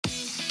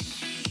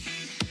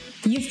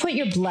You've put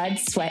your blood,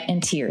 sweat,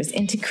 and tears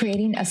into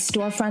creating a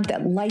storefront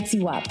that lights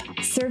you up,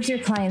 serves your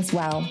clients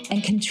well,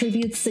 and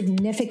contributes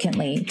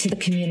significantly to the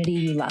community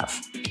you love.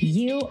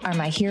 You are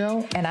my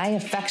hero, and I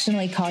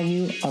affectionately call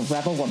you a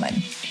rebel woman.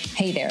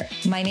 Hey there,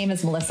 my name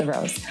is Melissa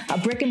Rose, a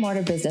brick and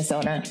mortar business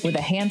owner with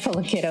a handful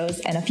of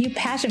kiddos and a few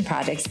passion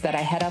projects that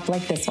I head up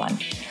like this one.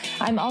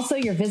 I'm also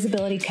your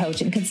visibility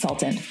coach and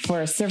consultant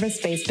for a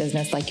service-based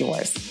business like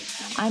yours.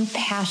 I'm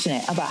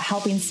passionate about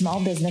helping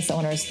small business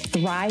owners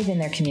thrive in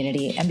their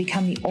community and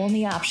become the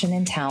only option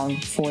in town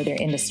for their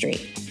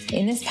industry.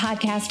 In this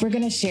podcast, we're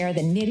going to share the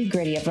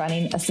nitty-gritty of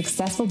running a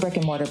successful brick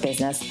and mortar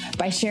business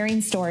by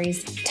sharing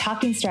stories,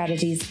 talking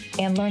strategies,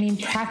 and learning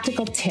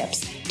practical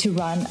tips to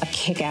run a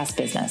kick-ass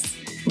business.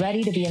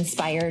 Ready to be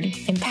inspired,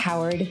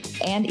 empowered,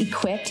 and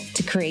equipped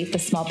to create the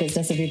small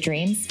business of your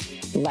dreams?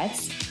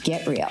 Let's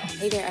get real.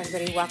 Hey there,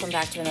 everybody. Welcome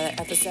back to another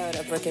episode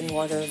of Brick and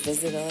Mortar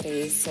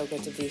Visibility. So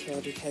good to be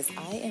here because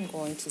I am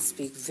going to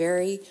speak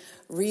very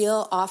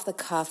real, off the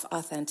cuff,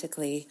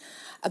 authentically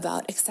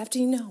about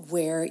accepting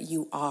where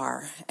you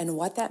are and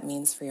what that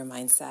means for your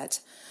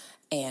mindset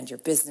and your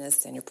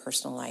business and your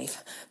personal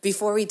life.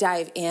 Before we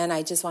dive in,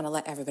 I just want to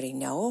let everybody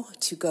know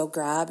to go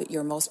grab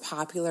your most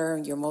popular,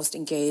 your most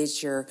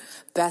engaged, your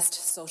best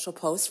social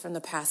post from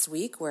the past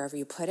week, wherever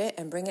you put it,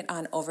 and bring it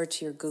on over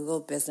to your Google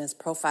business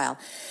profile.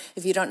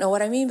 If you don't know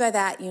what I mean by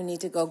that, you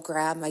need to go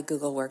grab my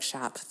Google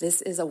workshop.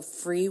 This is a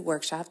free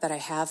workshop that I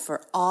have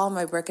for all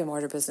my brick and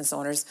mortar business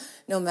owners,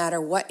 no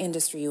matter what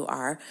industry you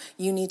are.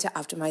 You need to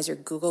optimize your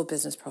Google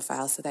business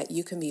profile so that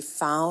you can be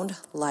found,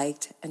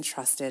 liked, and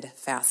trusted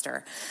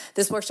faster.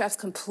 This workshop's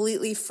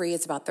completely free.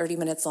 It's about 30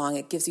 minutes long.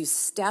 It gives you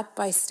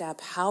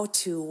step-by-step how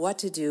to, what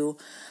to do,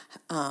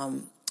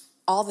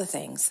 all the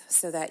things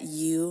so that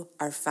you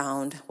are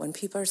found when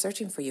people are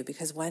searching for you.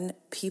 Because when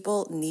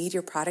people need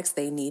your products,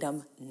 they need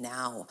them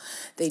now.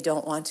 They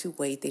don't want to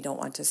wait. They don't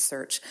want to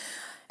search.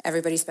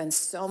 Everybody spends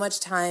so much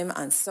time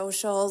on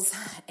socials,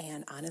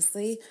 and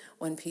honestly,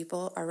 when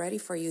people are ready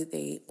for you,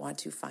 they want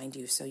to find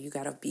you. So you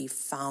got to be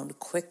found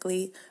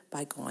quickly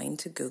by going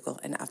to Google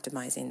and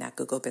optimizing that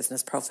Google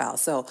business profile.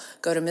 So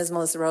go to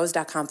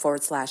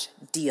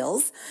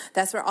msmelissarose.com/deals.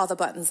 That's where all the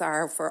buttons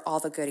are for all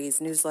the goodies,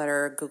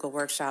 newsletter, Google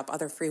workshop,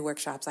 other free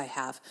workshops I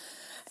have.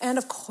 And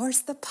of course,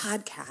 the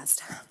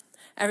podcast.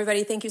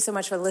 Everybody, thank you so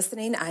much for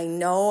listening. I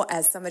know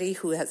as somebody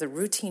who has a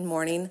routine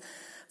morning,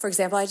 for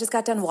example, I just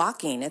got done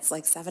walking. It's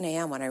like 7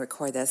 a.m. when I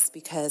record this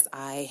because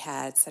I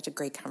had such a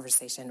great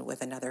conversation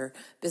with another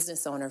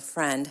business owner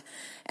friend,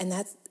 and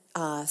that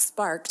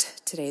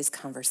sparked today's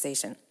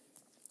conversation.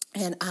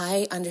 And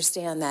I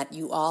understand that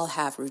you all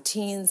have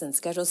routines and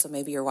schedules, so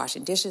maybe you're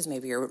washing dishes,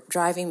 maybe you're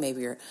driving,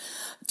 maybe you're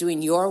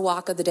doing your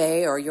walk of the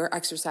day or your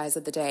exercise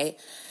of the day.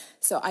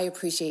 So I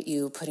appreciate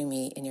you putting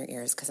me in your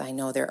ears because I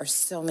know there are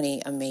so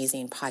many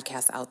amazing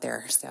podcasts out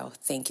there. So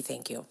thank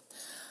you.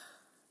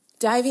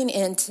 Diving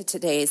into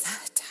today's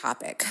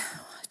topic,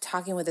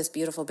 talking with this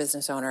beautiful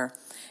business owner,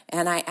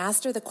 and I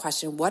asked her the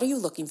question, what are you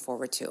looking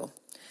forward to?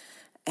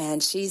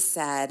 And she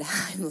said,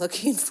 I'm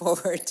looking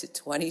forward to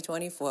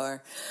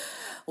 2024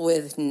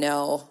 with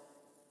no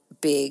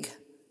big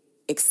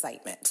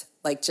excitement,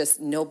 like just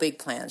no big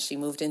plans. She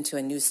moved into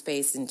a new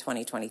space in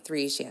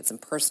 2023. She had some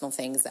personal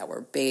things that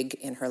were big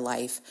in her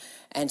life,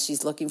 and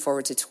she's looking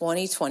forward to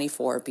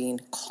 2024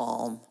 being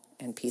calm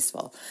and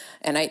peaceful.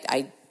 And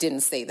I didn't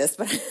say this,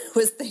 but I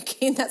was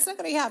thinking that's not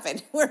going to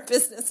happen. We're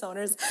business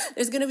owners.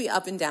 There's going to be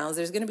up and downs.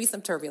 There's going to be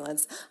some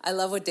turbulence. I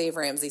love what Dave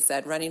Ramsey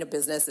said. Running a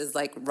business is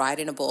like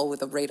riding a bull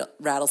with a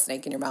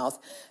rattlesnake in your mouth.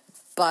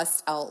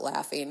 Bust out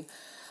laughing.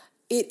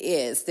 It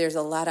is. There's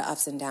a lot of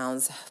ups and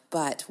downs,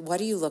 but what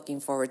are you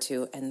looking forward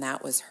to? And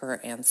that was her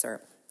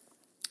answer.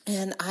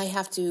 And I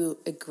have to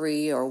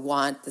agree or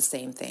want the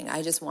same thing.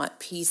 I just want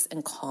peace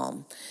and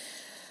calm.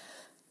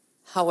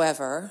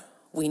 However,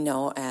 we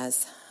know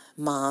as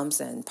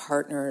moms and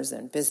partners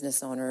and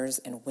business owners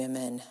and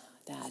women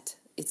that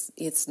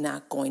it's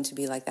not going to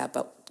be like that,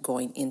 but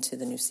going into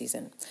the new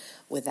season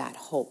with that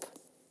hope.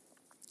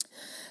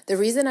 The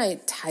reason I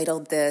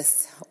titled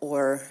this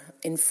or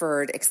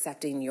inferred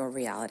accepting your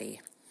reality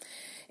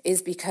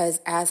is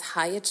because as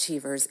high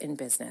achievers in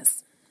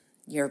business,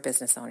 you're a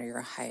business owner, you're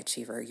a high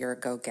achiever, you're a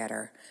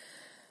go-getter,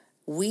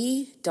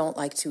 we don't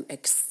like to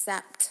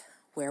accept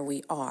where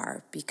we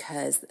are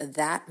because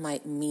that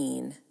might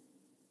mean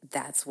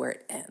that's where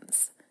it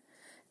ends.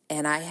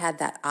 And I had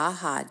that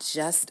aha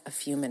just a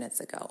few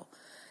minutes ago.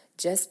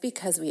 Just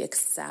because we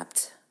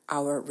accept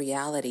our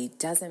reality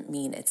doesn't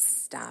mean it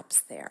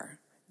stops there.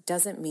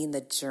 Doesn't mean the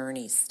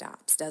journey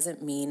stops.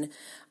 Doesn't mean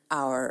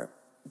our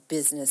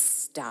business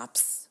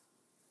stops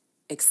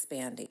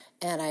expanding.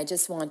 And I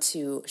just want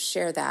to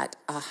share that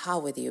aha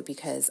with you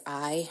because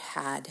I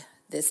had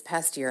this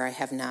past year, I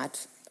have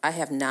not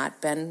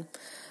been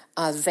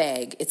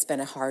vague. It's been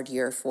a hard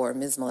year for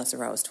Ms. Melissa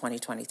Rose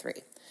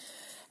 2023.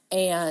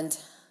 And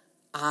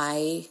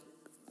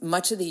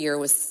much of the year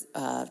was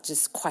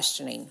just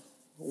questioning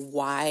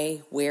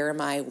why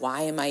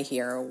am I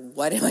here?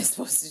 What am I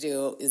supposed to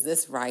do? Is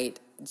this right?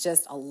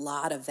 just a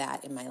lot of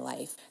that in my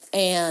life.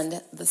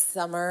 And the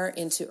summer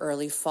into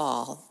early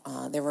fall,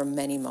 there were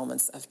many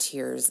moments of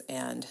tears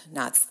and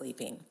not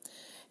sleeping.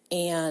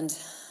 And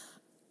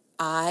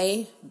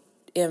I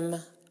am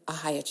a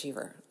high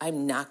achiever.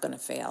 I'm not going to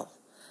fail.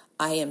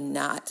 I am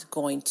not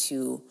going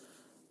to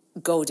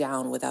go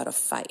down without a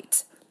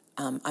fight.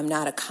 I'm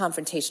not a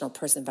confrontational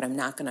person, but I'm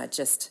not going to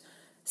just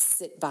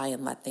sit by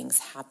and let things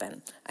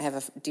happen. I have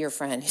a dear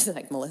friend who's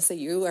like, Melissa,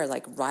 you are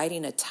like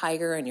riding a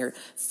tiger and your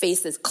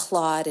face is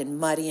clawed and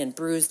muddy and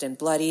bruised and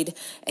bloodied,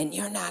 and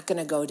you're not going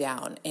to go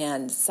down.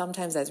 And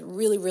sometimes that's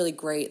really, really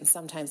great. And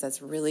sometimes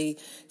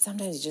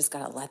you just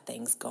got to let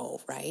things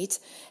go, right?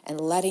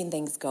 And letting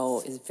things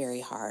go is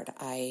very hard.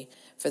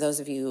 For those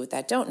of you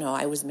that don't know,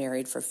 I was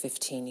married for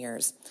 15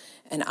 years.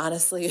 And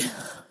honestly,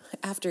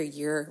 after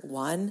year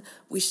 1,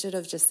 we should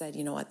have just said,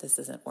 you know what, this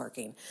isn't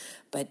working.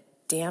 But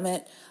damn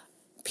it,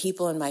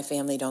 people in my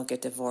family don't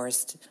get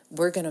divorced.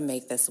 We're going to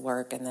make this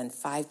work. And then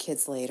 5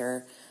 kids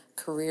later,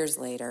 careers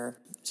later,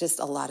 just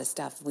a lot of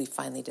stuff, we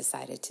finally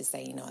decided to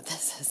say, you know what,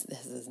 this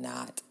is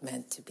not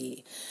meant to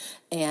be.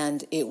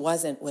 And it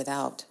wasn't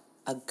without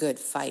a good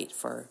fight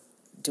for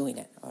doing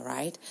it, all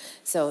right?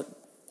 So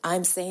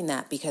I'm saying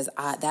that because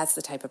that's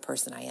the type of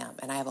person I am.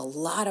 And I have a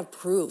lot of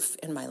proof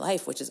in my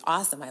life, which is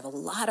awesome. I have a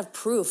lot of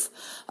proof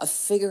of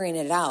figuring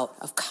it out,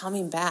 of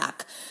coming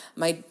back.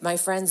 My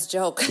friend's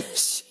joke,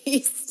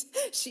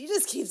 she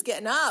just keeps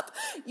getting up.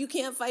 You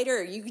can't fight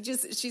her.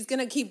 She's going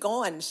to keep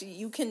going.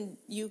 You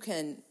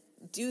can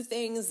do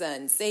things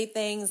and say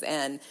things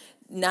and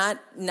not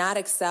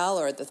excel,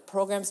 or the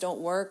programs don't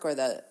work, or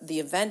the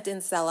event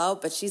didn't sell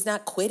out, but she's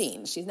not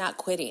quitting.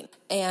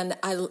 And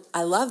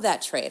I love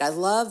that trait. I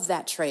love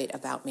that trait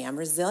about me. I'm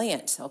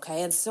resilient,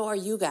 okay? And so are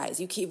you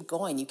guys. You keep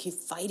going. You keep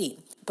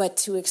fighting. But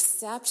to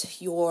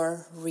accept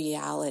your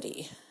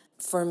reality,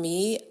 for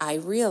me, I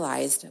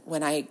realized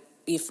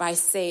if I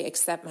say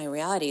accept my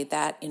reality,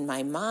 that in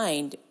my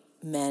mind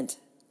meant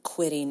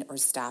quitting or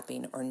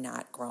stopping or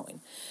not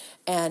growing.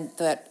 And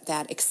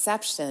that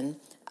accepting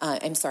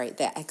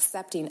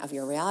of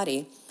your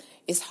reality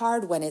is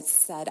hard when it's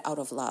said out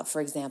of love.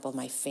 For example,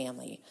 my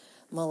family,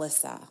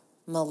 Melissa,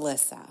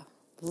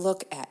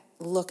 look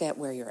at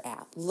where you're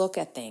at. Look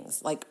at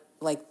things like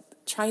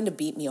trying to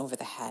beat me over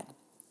the head.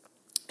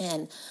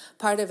 And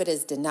part of it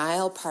is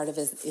denial. Part of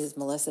it is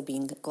Melissa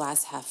being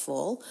glass half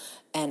full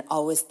and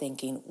always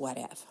thinking, what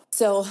if?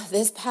 So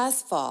this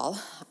past fall,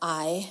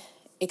 I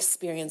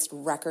experienced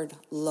record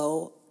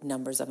low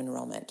numbers of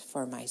enrollment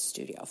for my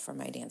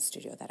dance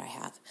studio that I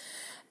have.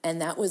 And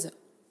that was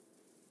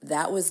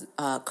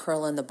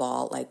curling the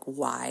ball. Like,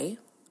 why?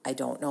 I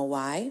don't know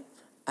why.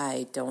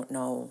 I don't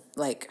know,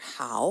 like,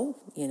 how,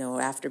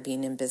 after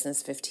being in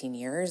business 15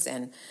 years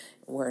and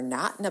we're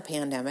not in a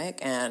pandemic,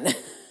 and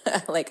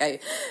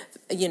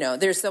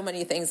there's so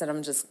many things that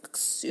I'm just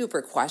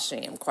super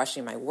questioning. I'm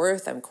questioning my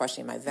worth. I'm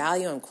questioning my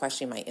value. I'm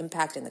questioning my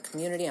impact in the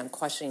community. I'm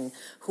questioning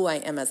who I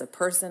am as a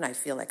person. I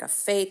feel like a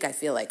fake. I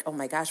feel like, oh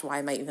my gosh, why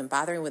am I even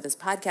bothering with this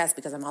podcast?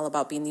 Because I'm all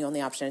about being the only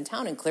option in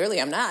town. And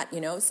clearly I'm not,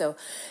 so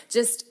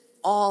just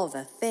all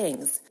the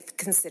things,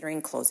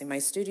 considering closing my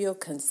studio,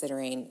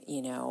 considering,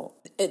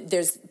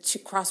 there's 2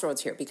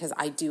 crossroads here because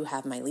I do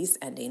have my lease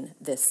ending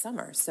this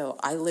summer. So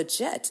I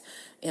legit,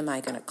 am I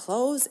going to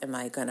close? Am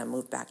I going to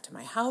move back to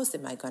my house?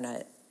 Am I going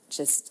to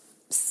just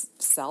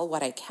sell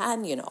what I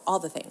can? All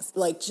the things.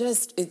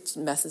 It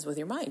messes with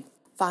your mind.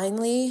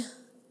 Finally,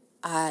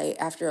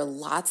 after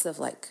lots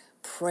of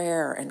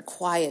prayer and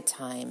quiet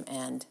time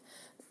and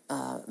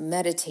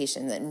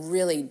meditation and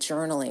really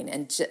journaling.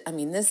 And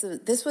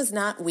this was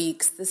not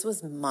weeks. This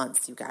was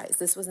months, you guys.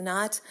 This was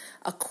not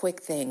a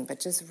quick thing, but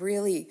just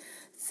really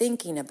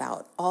thinking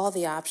about all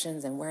the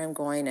options and where I'm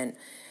going and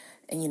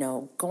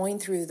going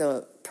through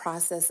the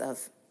process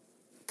of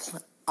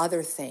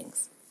other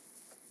things.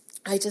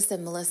 I just said,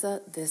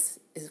 Melissa, this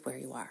is where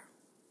you are.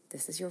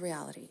 This is your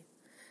reality.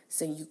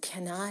 So you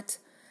cannot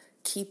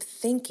keep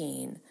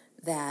thinking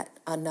that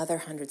another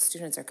 100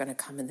 students are going to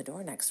come in the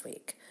door next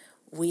week.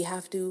 We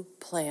have to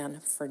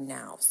plan for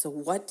now. So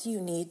what do you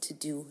need to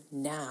do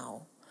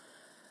now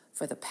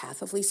for the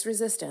path of least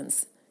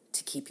resistance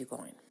to keep you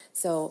going?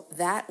 So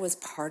that was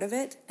part of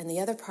it. And the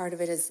other part of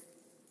it is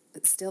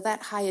still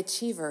that high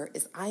achiever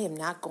is I am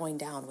not going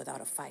down without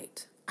a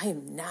fight. I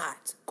am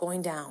not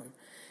going down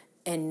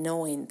and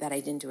knowing that I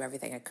didn't do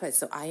everything I could.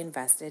 So I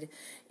invested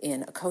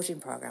in a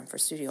coaching program for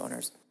studio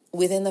owners.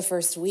 Within the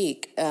first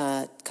week,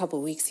 couple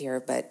of weeks here,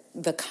 but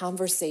the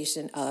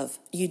conversation of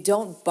you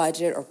don't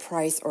budget or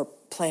price or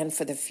plan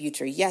for the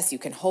future. Yes, you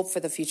can hope for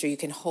the future. You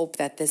can hope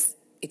that this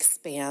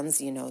expands,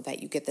 that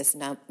you get this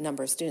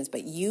number of students,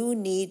 but you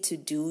need to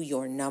do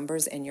your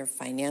numbers and your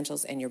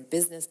financials and your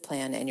business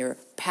plan and your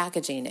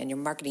packaging and your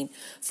marketing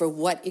for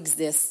what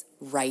exists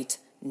right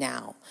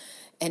now.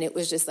 And it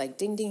was just like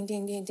ding, ding,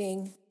 ding, ding,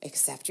 ding.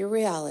 Accept your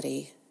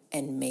reality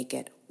and make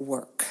it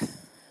work.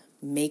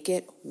 Make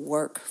it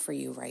work for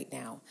you right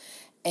now.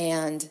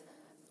 And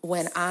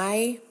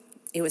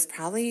it was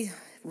probably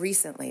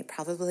recently,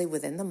 probably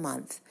within the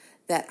month,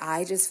 that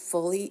I just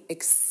fully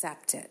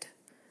accepted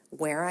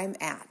where I'm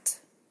at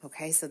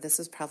Okay, so this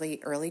was probably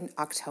early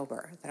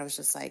October that I was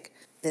just like,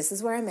 this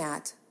is where I'm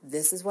at.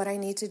 This is what I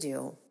need to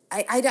do.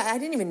 I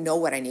didn't even know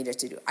what I needed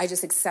to do. I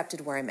just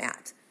accepted where I'm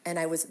at. And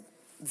I was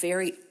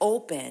very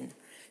open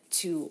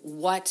to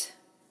what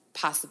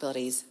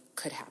possibilities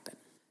could happen.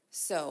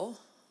 So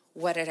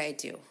what did I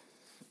do?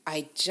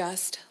 I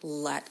just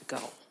let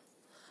go.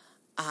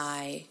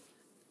 I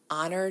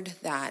honored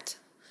that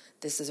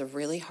this is a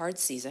really hard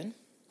season.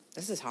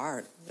 This is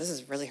hard. This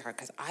is really hard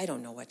because I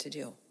don't know what to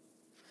do.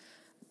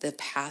 The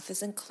path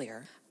isn't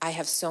clear. I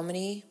have so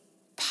many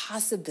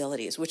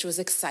possibilities, which was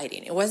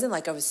exciting. It wasn't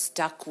like I was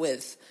stuck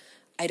with,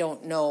 I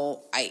don't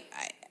know,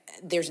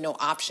 there's no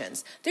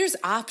options. There's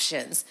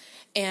options.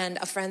 And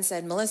a friend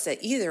said, Melissa,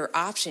 either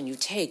option you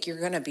take, you're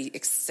going to be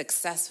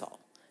successful.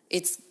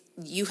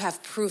 You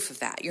have proof of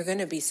that. You're going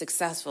to be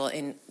successful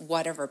in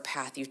whatever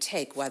path you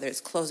take, whether it's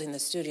closing the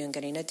studio and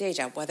getting a day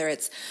job, whether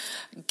it's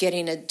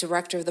getting a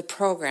director of the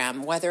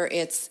program, whether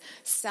it's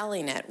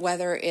selling it,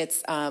 whether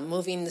it's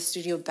moving the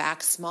studio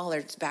back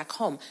smaller, back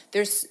home.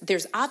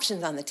 There's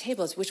options on the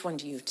table. It's which one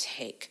do you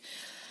take?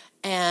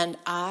 And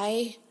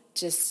I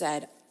just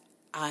said,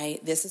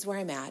 this is where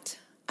I'm at.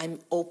 I'm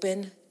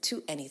open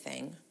to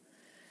anything.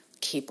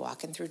 Keep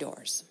walking through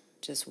doors.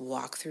 Just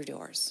walk through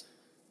doors.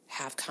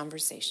 Have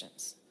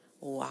conversations.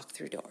 Walk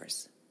through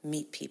doors,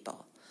 meet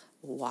people,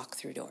 walk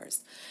through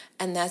doors.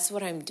 And that's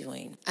what I'm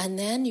doing. And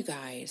then, you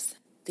guys,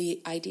 the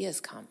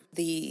ideas come,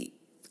 the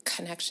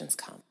connections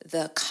come,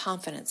 the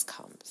confidence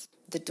comes,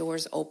 the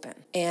doors open.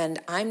 And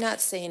I'm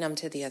not saying I'm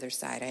to the other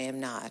side. I am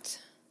not.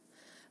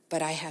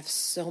 But I have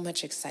so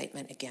much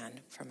excitement again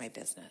for my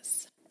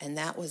business. And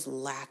that was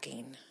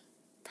lacking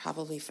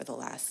probably for the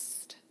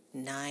last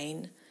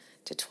 9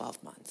 to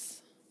 12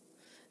 months.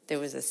 There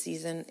was a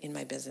season in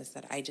my business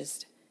that I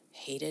just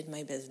hated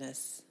my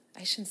business.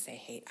 I shouldn't say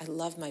hate. I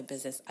love my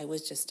business. I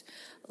was just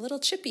a little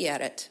chippy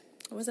at it.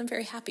 I wasn't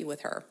very happy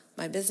with her.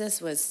 My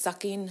business was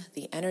sucking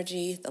the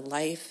energy, the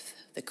life,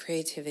 the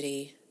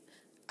creativity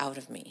out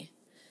of me.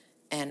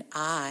 And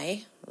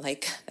I,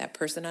 like that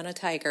person on a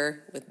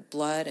tiger with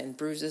blood and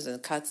bruises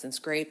and cuts and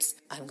scrapes,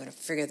 I'm going to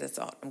figure this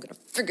out. I'm going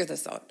to figure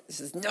this out.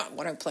 This is not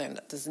what I planned.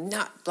 This is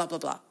not blah, blah,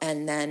 blah.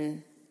 And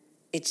then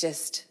it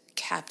just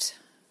kept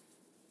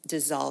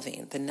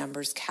dissolving. The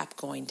numbers kept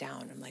going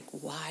down. I'm like,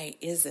 why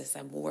is this?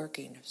 I'm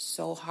working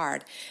so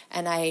hard.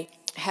 And I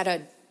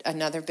had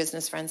another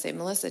business friend say,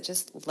 Melissa,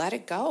 just let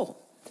it go.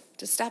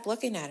 Just stop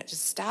looking at it.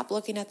 Just stop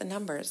looking at the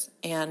numbers.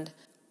 And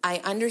I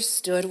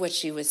understood what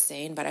she was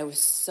saying, but I was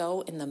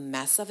so in the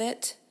mess of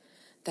it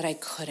that I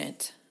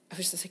couldn't. I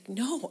was just like,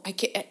 no, I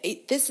can't.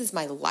 This is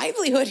my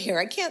livelihood here.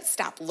 I can't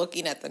stop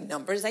looking at the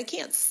numbers. I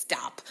can't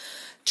stop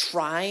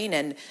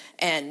trying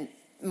and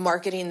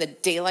marketing the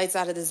daylights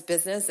out of this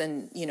business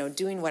and,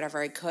 doing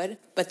whatever I could.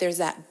 But there's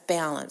that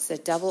balance,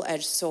 that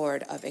double-edged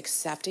sword of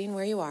accepting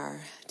where you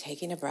are,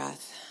 taking a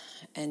breath,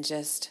 and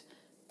just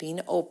being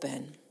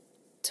open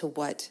to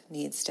what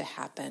needs to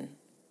happen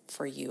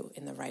for you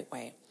in the right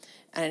way.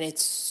 And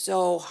it's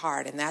so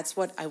hard. And that's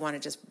what I want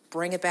to just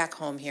bring it back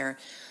home here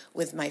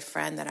with my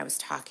friend that I was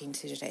talking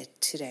to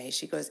today.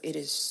 She goes, it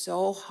is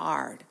so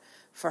hard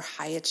for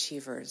high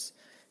achievers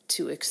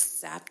to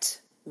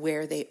accept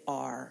where they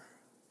are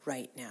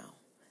right now,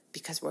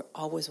 because we're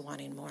always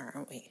wanting more,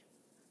 aren't we?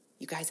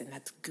 You guys, and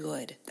that's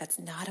good. That's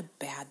not a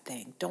bad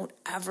thing. Don't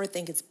ever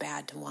think it's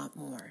bad to want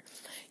more.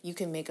 You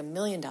can make $1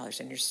 million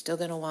and you're still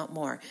going to want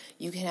more.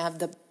 You can have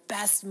the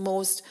best,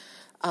 most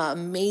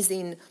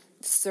amazing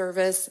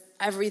service,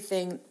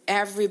 everything,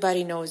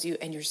 everybody knows you,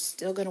 and you're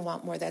still going to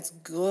want more. That's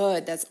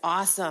good. That's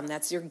awesome.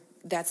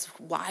 That's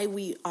why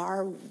we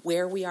are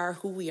where we are,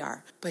 who we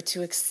are. But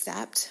to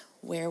accept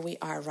where we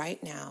are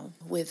right now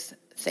with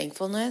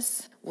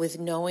thankfulness, with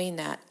knowing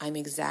that I'm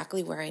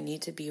exactly where I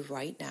need to be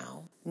right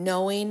now,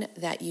 knowing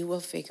that you will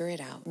figure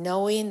it out,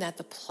 knowing that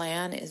the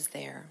plan is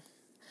there,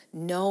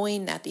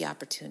 knowing that the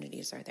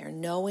opportunities are there,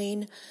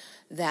 knowing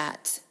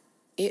that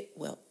it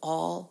will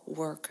all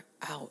work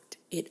out.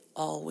 It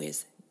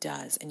always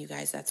does. And you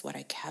guys, that's what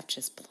I kept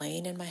just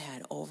playing in my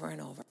head over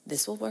and over.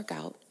 This will work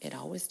out. It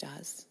always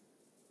does.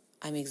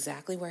 I'm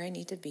exactly where I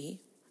need to be.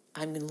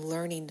 I'm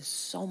learning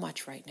so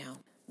much right now.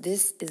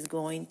 This is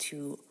going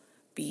to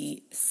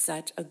be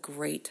such a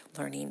great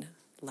learning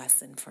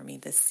lesson for me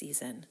this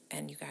season.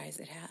 And you guys,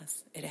 it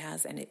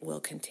has, and it will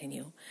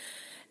continue.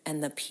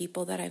 And the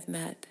people that I've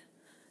met,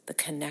 the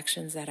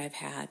connections that I've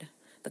had,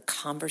 the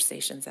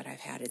conversations that I've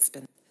had, it's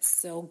been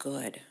so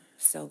good,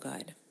 so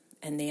good.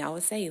 And they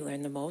always say you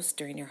learn the most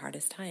during your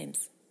hardest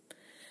times.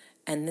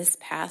 And this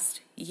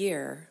past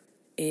year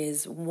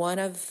is one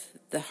of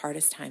the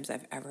hardest times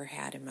I've ever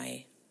had in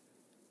my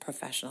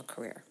professional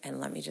career. And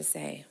let me just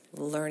say,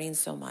 learning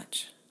so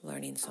much,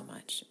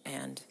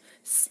 and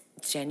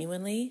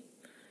genuinely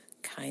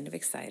kind of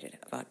excited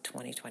about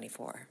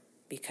 2024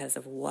 because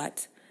of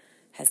what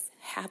has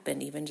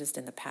happened even just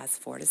in the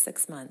past 4 to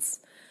 6 months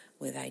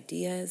with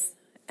ideas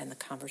and the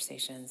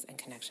conversations and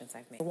connections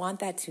I've made. I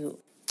want that to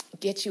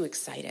get you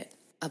excited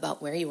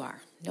about where you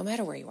are, no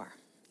matter where you are.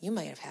 You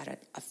might have had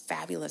a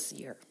fabulous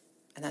year.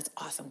 And that's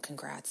awesome.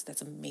 Congrats.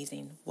 That's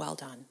amazing. Well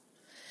done.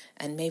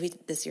 And maybe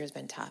this year's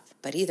been tough,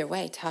 but either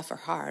way, tough or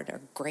hard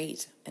or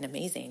great and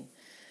amazing.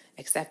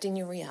 Accepting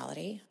your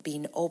reality,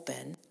 being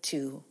open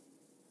to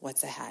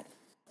what's ahead.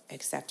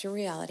 Accept your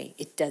reality.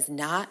 It does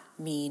not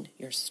mean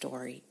your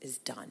story is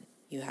done.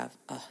 You have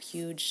a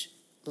huge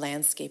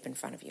landscape in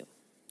front of you.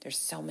 There's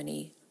so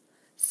many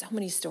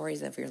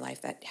stories of your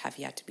life that have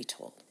yet to be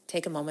told.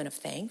 Take a moment of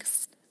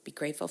thanks. Be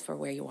grateful for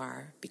where you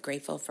are. Be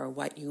grateful for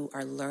what you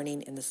are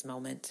learning in this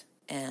moment.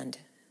 And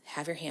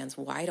have your hands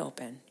wide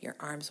open, your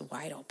arms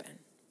wide open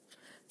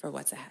for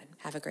what's ahead.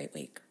 Have a great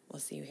week.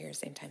 We'll see you here,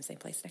 same time, same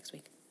place next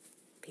week.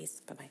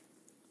 Peace. Bye-bye.